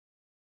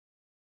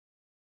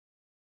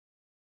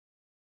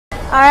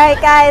All right,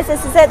 guys, this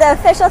is it, the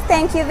official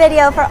thank you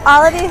video for all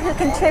of you who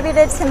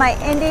contributed to my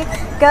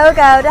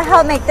IndieGoGo to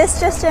help make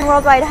This Just In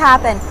Worldwide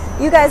happen.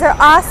 You guys are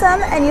awesome,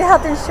 and you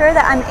helped ensure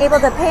that I'm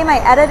able to pay my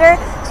editor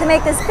to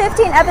make this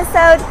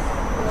 15-episode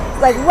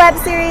like web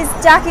series,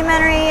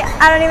 documentary,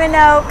 I don't even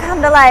know, come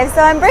to life.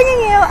 So I'm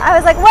bringing you, I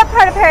was like, what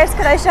part of Paris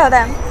could I show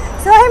them?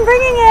 So I'm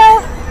bringing you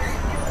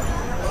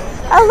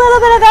a little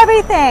bit of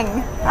everything.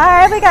 All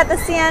right, we got the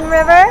Seine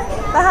River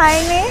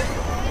behind me.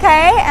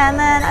 Okay, and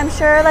then I'm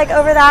sure like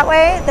over that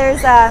way,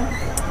 there's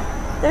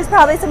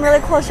probably some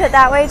really cool shit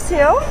that way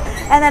too.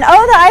 And then,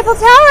 oh, the Eiffel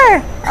Tower.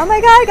 Oh my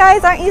God,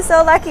 guys, aren't you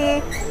so lucky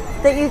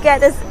that you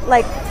get this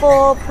like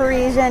full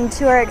Parisian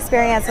tour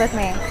experience with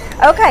me?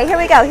 Okay, here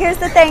we go. Here's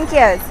the thank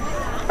yous.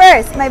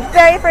 First, my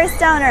very first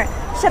donor,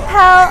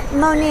 Chappelle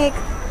Monique.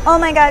 Oh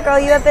my God, girl,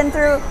 you have been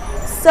through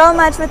so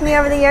much with me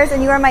over the years,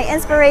 and you are my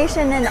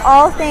inspiration in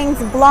all things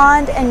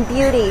blonde and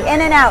beauty.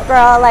 In and out,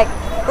 girl. Like,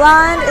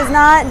 blonde is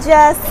not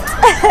just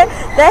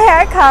the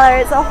hair color,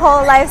 it's a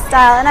whole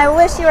lifestyle. And I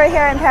wish you were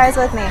here in Paris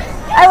with me.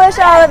 I wish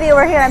all of you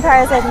were here in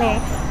Paris with me.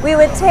 We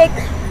would take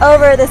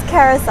over this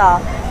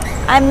carousel.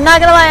 I'm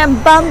not gonna lie,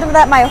 I'm bummed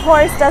that my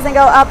horse doesn't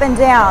go up and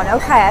down.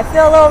 Okay, I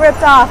feel a little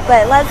ripped off,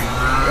 but let's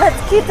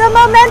keep the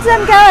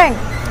momentum going.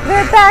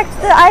 We're back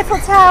to the Eiffel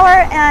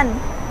Tower, and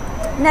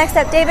next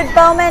up, David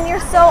Bowman,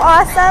 you're so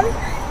awesome.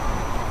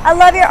 I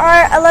love your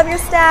art, I love your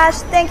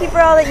stash. Thank you for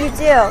all that you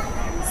do.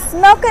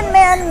 Smokin'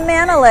 Man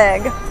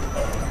Manilig,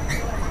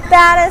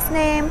 baddest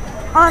name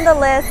on the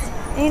list.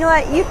 And you know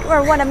what? You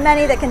were one of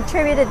many that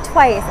contributed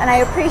twice, and I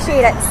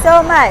appreciate it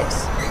so much.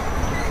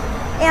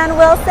 Ann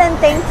Wilson,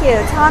 thank you.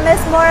 Thomas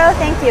Morrow,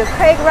 thank you.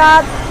 Craig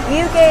Robb,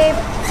 you gave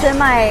to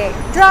my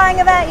drawing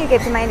event, you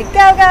gave to my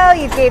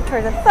IndieGoGo, you gave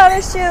towards a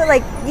photo shoot.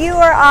 Like, you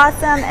are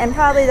awesome and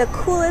probably the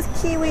coolest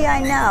Kiwi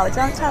I know.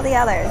 Don't tell the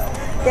others.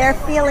 Their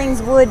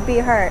feelings would be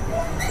hurt.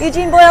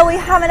 Eugene Boyle, we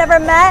haven't ever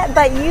met,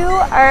 but you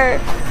are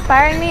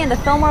inspiring me in the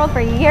film world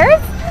for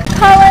years.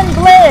 Colin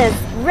Blizz,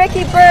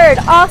 Ricky Bird,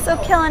 also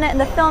killing it in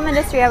the film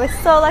industry. I was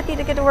so lucky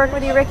to get to work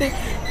with you, Ricky.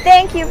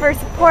 Thank you for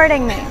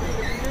supporting me.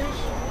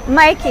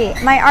 Mikey,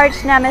 my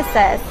arch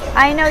nemesis.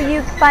 I know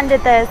you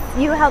funded this.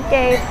 You helped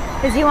Gabe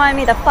because you wanted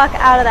me the fuck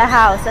out of the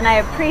house, and I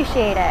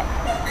appreciate it.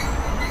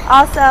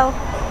 Also,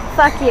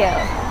 fuck you.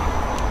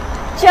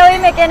 Joey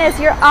McInnes,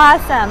 you're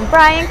awesome.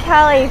 Brian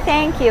Kelly,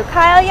 thank you.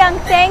 Kyle Young,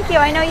 thank you.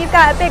 I know you've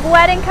got a big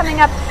wedding coming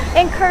up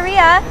in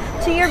Korea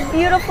to your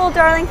beautiful,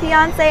 darling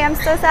fiance. I'm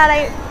so sad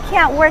I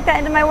can't work that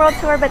into my world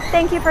tour, but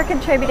thank you for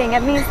contributing.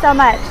 It means so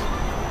much.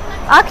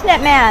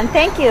 Ocknet Man,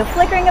 thank you.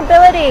 Flickering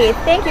Ability,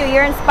 thank you.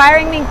 You're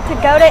inspiring me to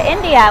go to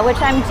India, which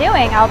I'm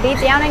doing. I'll be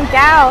down in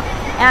Goa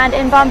and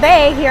in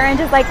Bombay here in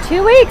just like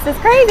 2 weeks. It's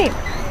crazy.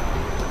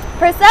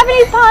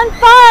 Persephone's Pond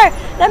Far,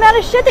 the amount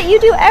of shit that you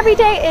do every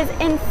day is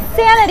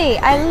insanity.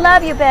 I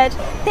love you, bitch.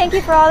 Thank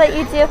you for all that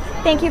you do.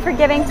 Thank you for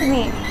giving to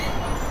me.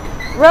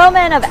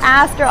 Roman of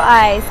Astral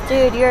Eyes,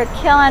 dude, you're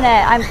killing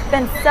it. I've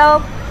been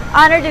so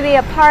honored to be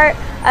a part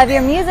of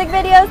your music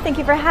videos. Thank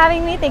you for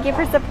having me. Thank you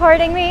for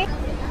supporting me.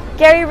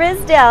 Gary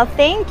Risdale,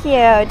 thank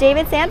you.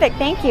 David Sandvik,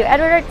 thank you.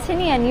 Edward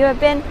Artinian, you have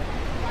been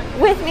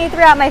with me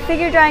throughout my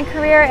figure drawing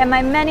career and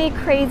my many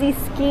crazy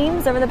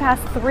schemes over the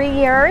past 3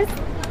 years.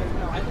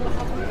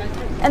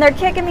 And they're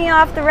kicking me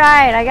off the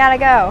ride. I gotta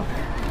go.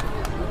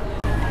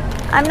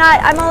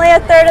 I'm only a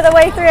third of the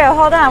way through.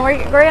 Hold on,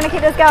 we're gonna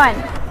keep this going.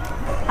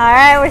 All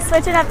right, we're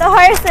switching up the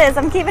horses.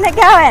 I'm keeping it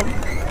going.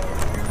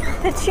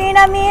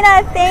 Katrina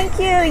Mina, thank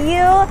you.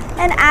 You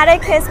and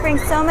Atticus bring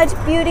so much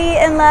beauty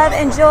and love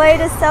and joy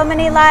to so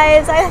many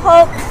lives. I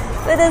hope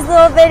with this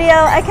little video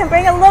I can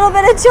bring a little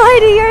bit of joy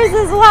to yours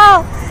as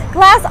well.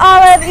 Glass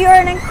Olive, you're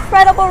an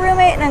incredible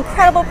roommate, an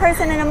incredible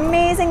person, an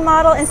amazing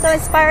model, and so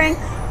inspiring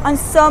on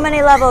so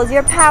many levels.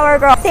 You're power,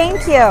 girl.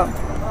 Thank you.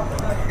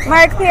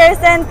 Mark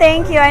Pearson,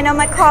 thank you. I know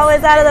my call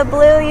was out of the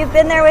blue. You've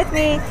been there with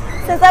me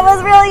since I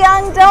was real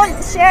young.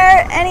 Don't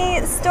share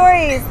any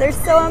stories. They're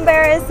so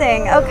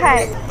embarrassing.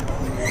 Okay.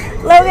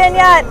 Logan,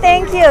 yeah,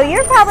 thank you.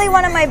 You're probably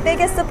one of my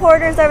biggest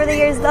supporters over the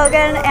years,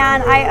 Logan,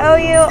 and I owe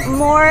you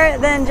more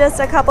than just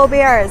a couple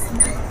beers.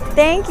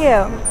 Thank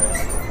you.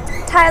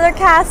 Tyler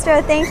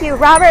Castro, thank you.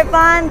 Robert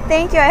Vaughn,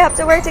 thank you. I hope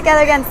to work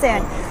together again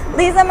soon.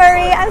 Lisa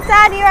Marie, I'm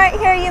sad you aren't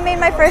here. You made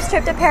my first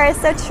trip to Paris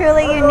so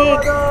truly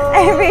unique.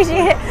 I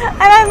appreciate it.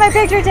 I'm having my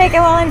picture taken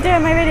while I'm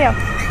doing my video.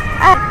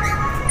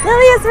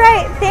 Lily's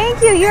right.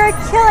 Thank you. You are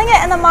killing it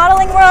in the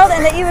modeling world,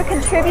 and that you would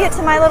contribute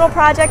to my little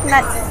project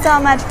meant so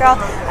much, girl.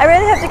 I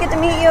really hope to get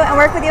to meet you and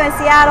work with you in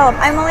Seattle.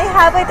 I'm only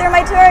halfway through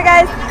my tour,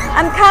 guys.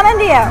 I'm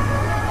coming to you.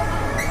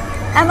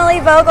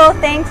 Emily Vogel,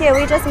 thank you.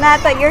 We just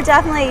met, but you're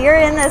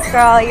in this,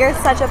 girl. You're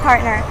such a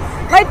partner.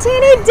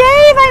 Martini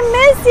Dave, I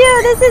miss you.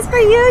 This is for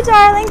you,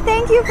 darling.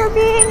 Thank you for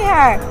being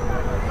here.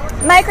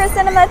 Micro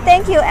Cinema,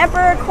 thank you.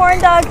 Emperor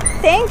Corndog,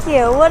 thank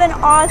you. What an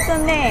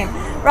awesome name.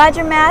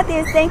 Roger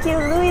Matthews, thank you.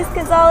 Luis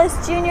Gonzalez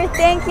Jr.,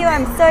 thank you.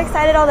 I'm so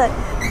excited all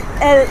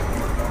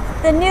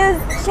the new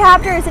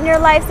chapters in your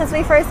life since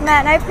we first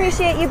met, and I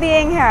appreciate you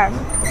being here.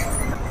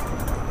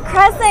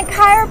 Crescent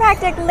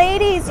Chiropractic,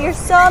 ladies, you're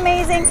so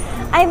amazing.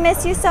 I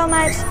miss you so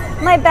much.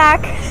 My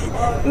back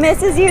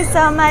misses you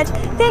so much.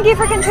 Thank you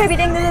for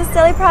contributing to this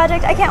silly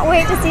project. I can't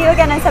wait to see you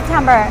again in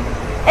September.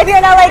 If you're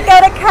in LA, go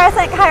to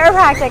Crescent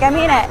Chiropractic. I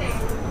mean it.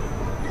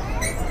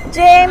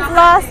 James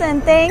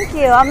Lawson, thank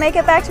you. I'll make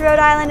it back to Rhode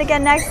Island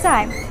again next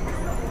time.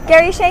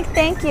 Gary Shank,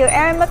 thank you.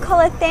 Aaron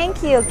McCullough,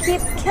 thank you.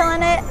 Keep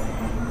killing it.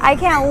 I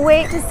can't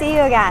wait to see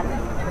you again.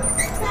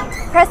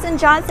 Preston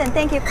Johnson,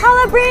 thank you.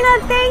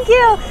 Calabrina, thank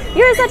you.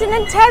 You're such an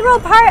integral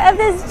part of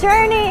this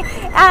journey,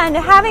 and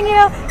having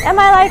you in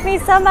my life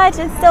means so much.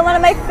 And still one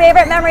of my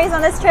favorite memories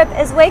on this trip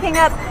is waking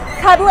up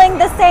cuddling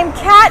the same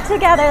cat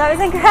together. That was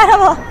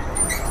incredible.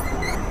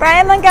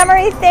 Brian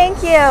Montgomery,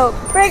 thank you.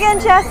 Brigham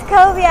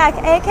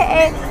Jaskowiak,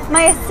 aka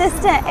my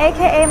assistant,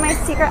 aka my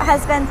secret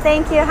husband,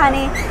 thank you,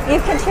 honey.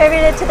 You've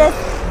contributed to this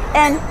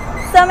in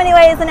so many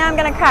ways, and now I'm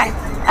gonna cry.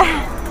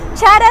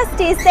 Chad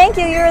Estes, thank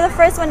you. You were the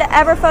first one to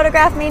ever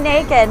photograph me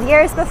naked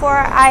years before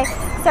I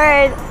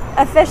started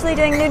officially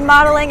doing nude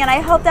modeling, and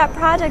I hope that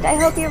project, I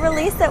hope you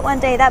release it one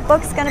day. That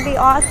book's gonna be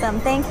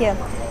awesome. Thank you.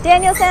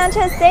 Daniel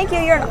Sanchez, thank you.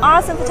 You're an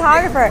awesome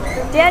photographer.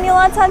 Daniel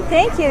Anton,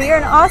 thank you. You're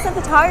an awesome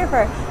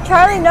photographer.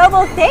 Charlie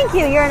Noble, thank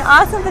you. You're an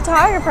awesome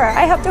photographer.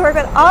 I hope to work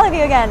with all of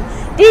you again.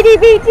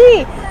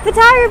 DDBT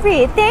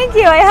Photography, thank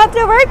you. I hope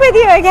to work with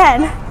you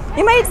again.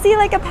 You might see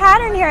like a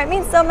pattern here. It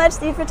means so much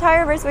the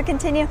photographers would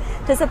continue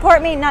to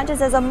support me, not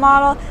just as a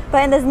model,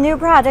 but in this new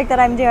project that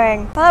I'm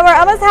doing. Well, we're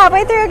almost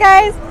halfway through,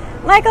 guys.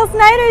 Michael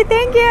Snyder,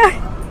 thank you.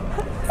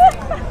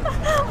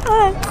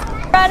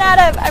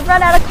 I've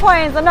run out of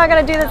coins. I'm not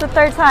gonna do this a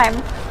third time.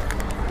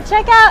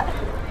 Check out,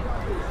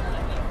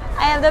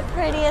 I have the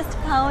prettiest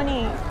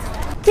pony.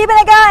 Keeping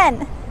it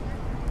going.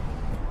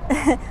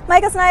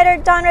 Michael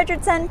Snyder, Don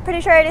Richardson,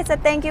 pretty sure I already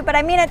said thank you, but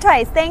I mean it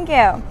twice. Thank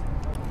you.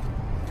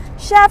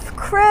 Chef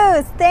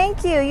Cruz,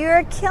 thank you.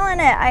 You're killing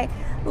it. I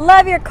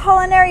love your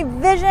culinary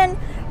vision.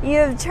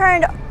 You've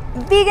turned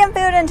vegan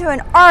food into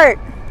an art.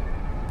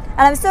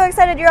 And I'm so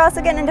excited you're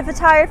also getting into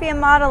photography and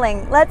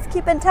modeling. Let's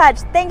keep in touch.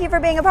 Thank you for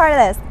being a part of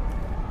this.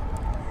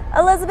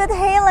 Elizabeth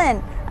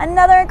Halen,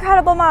 another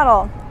incredible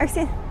model.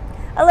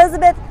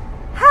 Elizabeth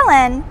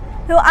Helen,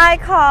 who I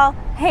call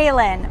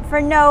Halen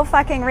for no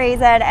fucking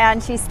reason,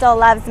 and she still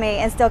loves me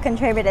and still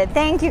contributed.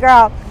 Thank you,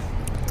 girl.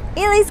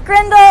 Elise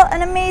Grindle,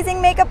 an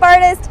amazing makeup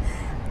artist.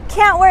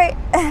 Can't wait.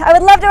 I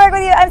would love to work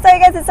with you. I'm sorry,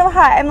 guys. It's so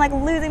hot. I'm like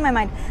losing my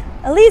mind.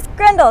 Elise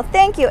Grindle,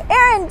 thank you.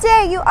 Aaron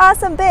Day, you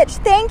awesome bitch.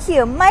 Thank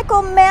you.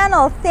 Michael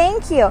Mantle,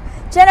 thank you.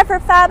 Jennifer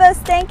Fabos,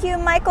 thank you.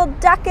 Michael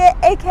Duckett,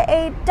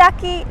 aka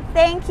Ducky,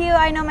 thank you.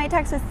 I know my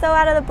text was so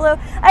out of the blue.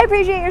 I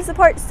appreciate your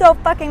support so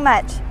fucking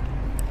much.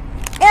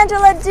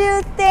 Angela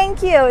Dew,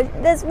 thank you.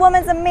 This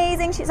woman's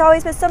amazing. She's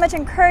always been so much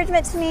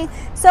encouragement to me,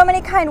 so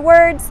many kind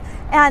words,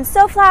 and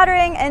so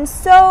flattering, and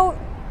so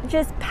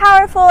just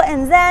powerful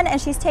and zen, and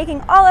she's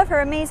taking all of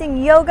her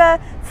amazing yoga,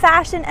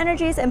 fashion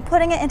energies and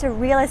putting it into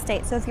real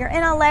estate. So if you're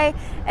in LA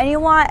and you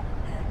want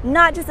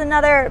not just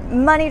another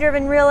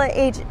money-driven real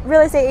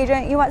estate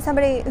agent, you want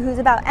somebody who's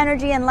about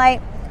energy and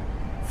light,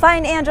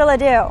 find Angela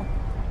Dew.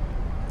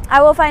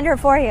 I will find her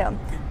for you.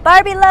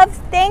 Barbie Love,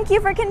 thank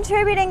you for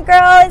contributing,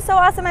 girl. It's so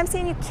awesome. I'm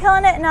seeing you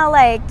killing it in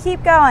LA.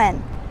 Keep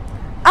going.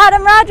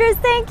 Autumn Rogers,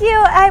 thank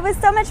you. It was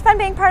so much fun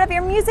being part of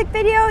your music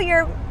video.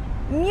 Your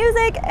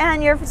music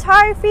and your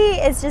photography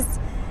is just,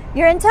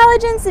 your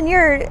intelligence and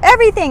your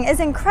everything is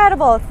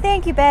incredible.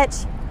 Thank you,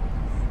 bitch.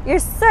 You're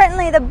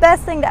certainly the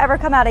best thing to ever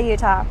come out of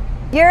Utah.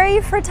 Yuri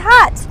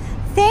Furtat,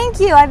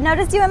 thank you. I've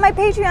noticed you in my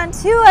Patreon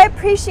too. I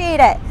appreciate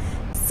it.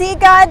 See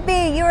God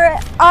be, you were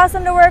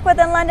awesome to work with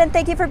in London.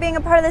 Thank you for being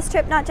a part of this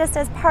trip, not just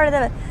as part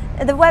of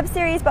the web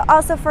series, but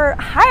also for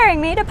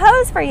hiring me to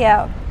pose for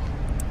you.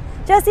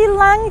 Jesse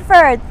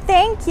Lungford,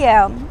 thank you.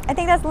 I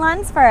think that's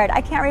Lunsford.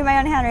 I can't read my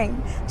own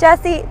handwriting.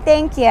 Jesse,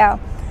 thank you.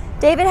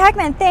 David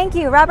Heckman, thank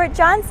you. Robert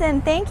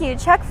Johnson, thank you.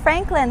 Chuck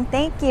Franklin,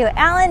 thank you.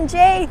 Alan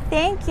J,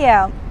 thank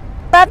you.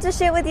 Love to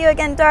shoot with you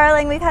again,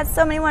 darling. We've had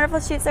so many wonderful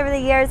shoots over the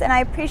years, and I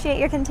appreciate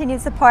your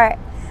continued support.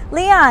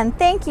 Leon,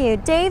 thank you.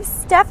 Dave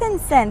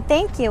Stephenson,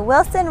 thank you.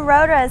 Wilson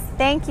Rodas,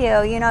 thank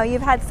you. You know,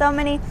 you've had so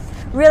many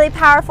really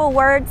powerful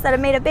words that have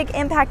made a big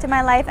impact in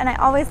my life, and I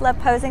always love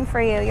posing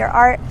for you. Your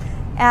art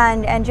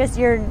and just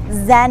your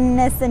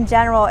zenness in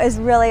general is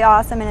really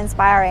awesome and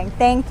inspiring.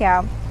 Thank you.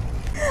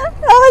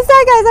 Almost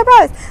done, guys, I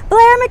promise.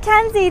 Blair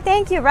McKenzie,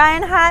 thank you.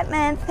 Ryan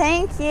Hartman,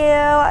 thank you.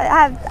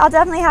 I'll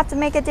definitely have to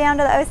make it down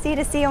to the OC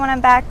to see you when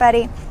I'm back,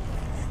 buddy.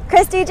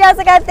 Christy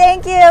Jessica,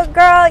 thank you.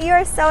 Girl, you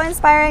are so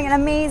inspiring and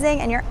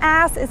amazing, and your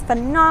ass is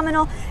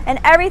phenomenal, and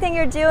everything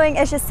you're doing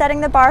is just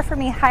setting the bar for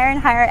me higher and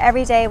higher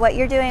every day. What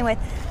you're doing with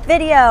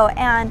video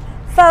and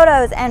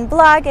photos and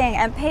blogging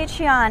and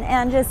Patreon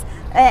and just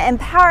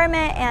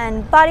empowerment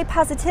and body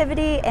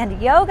positivity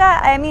and yoga.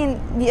 I mean,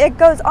 it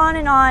goes on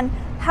and on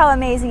how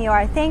amazing you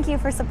are. Thank you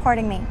for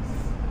supporting me.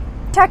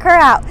 Check her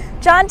out.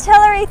 John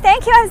Tillery,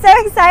 thank you. I'm so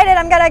excited.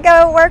 I'm gonna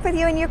go work with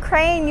you in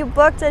Ukraine. You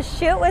booked a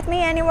shoot with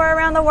me anywhere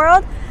around the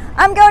world.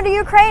 I'm going to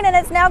Ukraine, and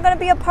it's now going to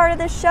be a part of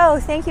the show.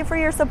 Thank you for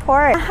your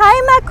support.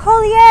 Jaime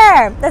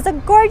Collier. That's a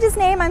gorgeous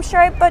name. I'm sure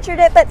I butchered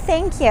it, but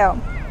thank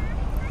you.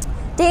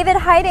 David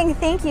Hiding,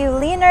 thank you.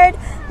 Leonard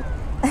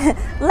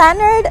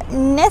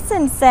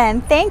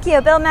Nissensen, thank you.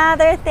 Bill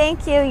Mather,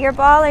 thank you. You're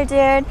baller,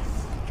 dude.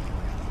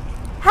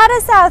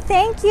 Hadasau,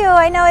 thank you.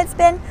 I know it's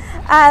been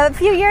a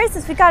few years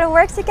since we got to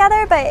work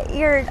together, but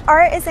your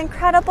art is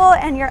incredible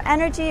and your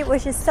energy,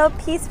 which is so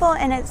peaceful,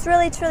 and it's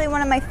really, truly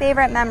one of my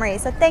favorite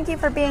memories. So thank you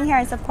for being here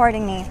and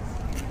supporting me.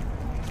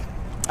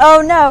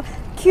 Oh no,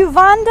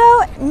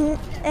 Cuvando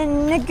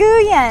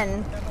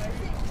Nguyen.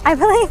 I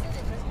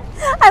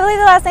believe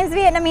the last name's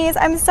Vietnamese.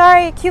 I'm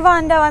sorry,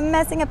 Cuvando, I'm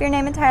messing up your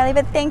name entirely,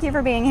 but thank you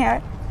for being here.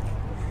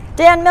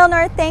 Dan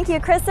Milner, thank you.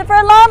 Christopher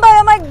Lombard,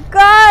 oh my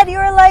God, you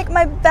are like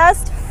my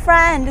best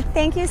friend.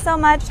 Thank you so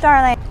much,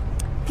 darling.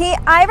 Pete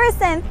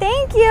Iverson,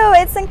 thank you.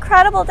 It's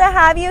incredible to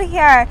have you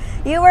here.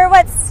 You were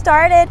what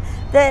started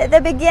the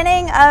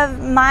beginning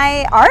of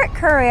my art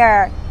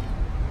career.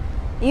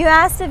 You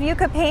asked if you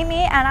could paint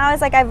me, and I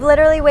was like, I've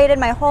literally waited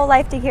my whole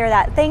life to hear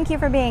that. Thank you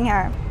for being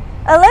here.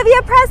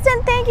 Olivia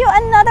Preston, thank you.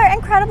 Another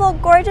incredible,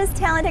 gorgeous,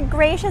 talented,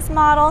 gracious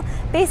model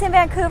based in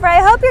Vancouver.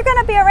 I hope you're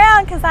gonna be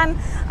around because I'm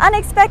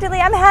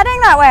heading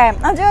that way.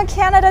 I'm doing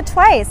Canada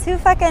twice. Who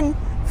fucking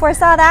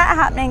foresaw that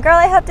happening? Girl,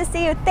 I hope to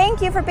see you.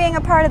 Thank you for being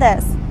a part of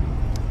this.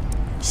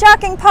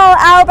 Shocking Paul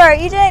Albert,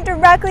 you didn't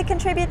directly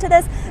contribute to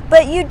this,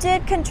 but you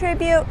did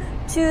contribute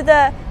to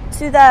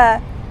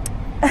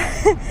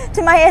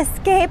to my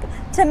escape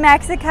to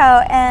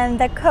Mexico and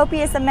the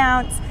copious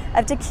amounts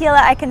of tequila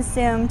I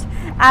consumed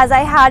as I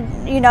had,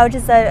 you know,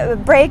 just a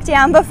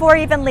breakdown before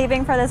even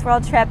leaving for this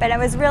world trip, and it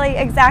was really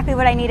exactly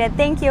what I needed.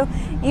 Thank you.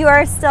 You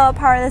are still a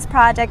part of this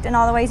project in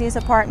all the ways you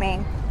support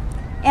me.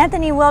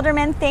 Anthony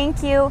Wilderman,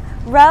 thank you.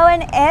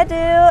 Rowan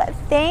Edu,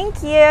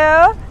 thank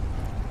you.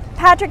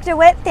 Patrick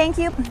DeWitt, thank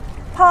you.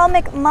 Paul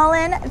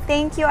McMullen,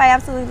 thank you. I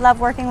absolutely love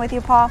working with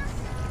you, Paul.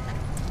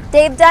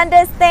 Dave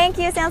Dundas, thank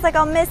you. Sounds like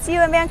I'll miss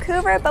you in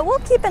Vancouver, but we'll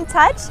keep in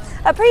touch.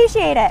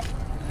 Appreciate it.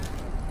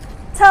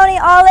 Tony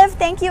Olive,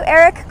 thank you.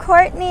 Eric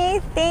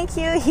Courtney, thank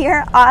you.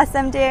 You're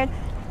awesome, dude.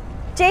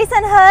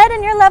 Jason Hood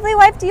and your lovely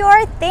wife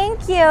Dior,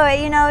 thank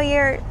you. You know,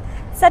 you're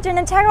such an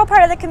integral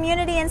part of the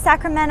community in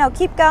Sacramento.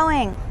 Keep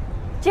going.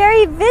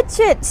 Jerry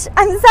Vichich,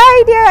 I'm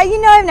sorry, dear. You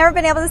know I've never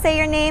been able to say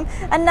your name.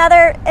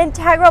 Another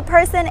integral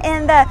person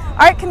in the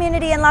art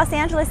community in Los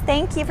Angeles.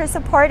 Thank you for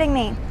supporting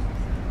me.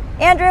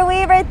 Andrew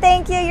Weaver,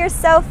 thank you. You're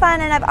so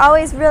fun, and I've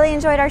always really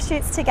enjoyed our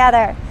shoots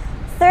together.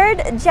 Third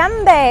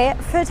Djembe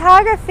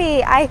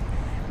Photography. I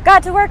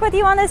got to work with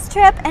you on this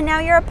trip, and now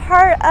you're a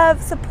part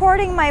of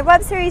supporting my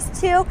web series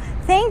too.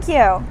 Thank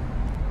you.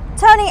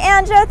 Tony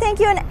Anjo, thank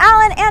you. And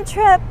Alan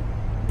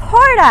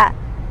Antaporta.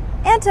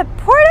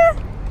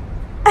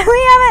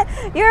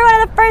 You're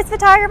one of the first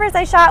photographers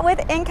I shot with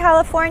in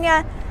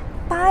California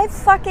 5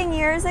 fucking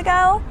years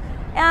ago.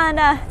 And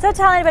don't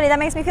tell anybody, that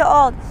makes me feel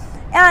old.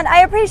 And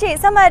I appreciate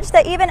so much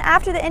that even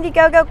after the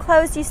IndieGoGo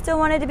closed, you still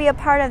wanted to be a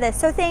part of this.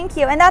 So thank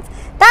you. And that's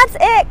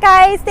it,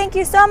 guys. Thank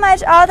you so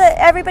much,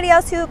 everybody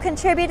else who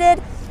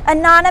contributed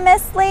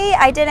anonymously.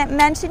 I didn't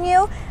mention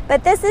you,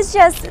 but this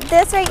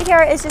right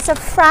here is just a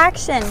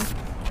fraction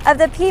of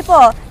the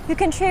people who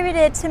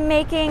contributed to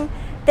making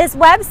this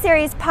web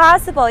series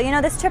possible. You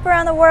know, this trip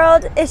around the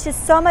world is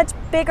just so much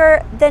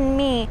bigger than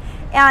me.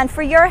 And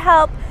for your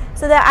help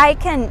so that I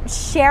can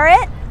share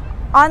it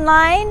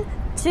online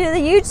to the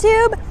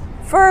YouTube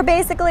for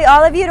basically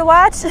all of you to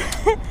watch.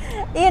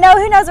 You know,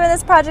 who knows where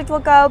this project will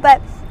go,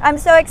 but I'm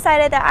so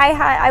excited that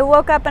I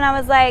woke up and I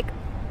was like,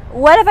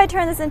 what if I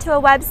turn this into a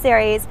web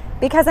series?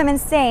 Because I'm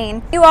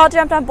insane. You all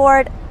jumped on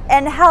board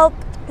and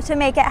helped to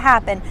make it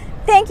happen.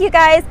 Thank you,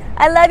 guys.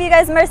 I love you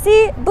guys.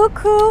 Merci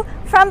beaucoup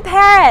from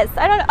Paris.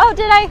 I don't know. Oh,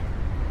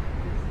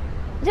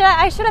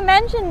 I should have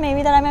mentioned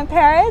maybe that I'm in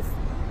Paris.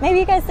 Maybe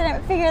you guys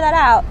didn't figure that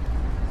out.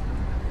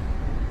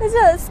 It's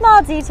a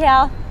small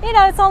detail. You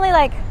know, it's only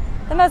like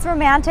the most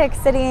romantic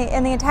city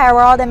in the entire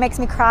world. It makes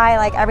me cry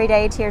like every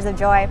day, tears of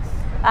joy.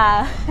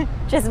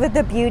 Just with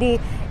the beauty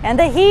and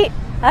the heat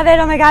of it.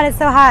 Oh my God, it's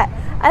so hot.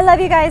 I love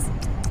you guys.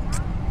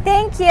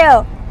 Thank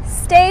you.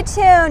 Stay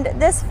tuned.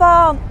 This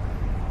fall,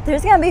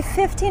 there's gonna be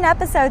 15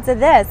 episodes of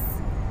this.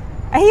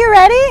 Are you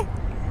ready?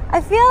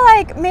 I feel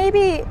like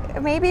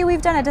maybe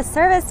we've done a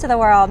disservice to the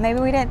world.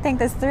 Maybe we didn't think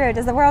this through.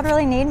 Does the world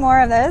really need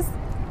more of this?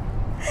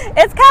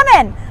 It's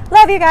coming.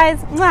 Love you guys.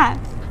 Mwah.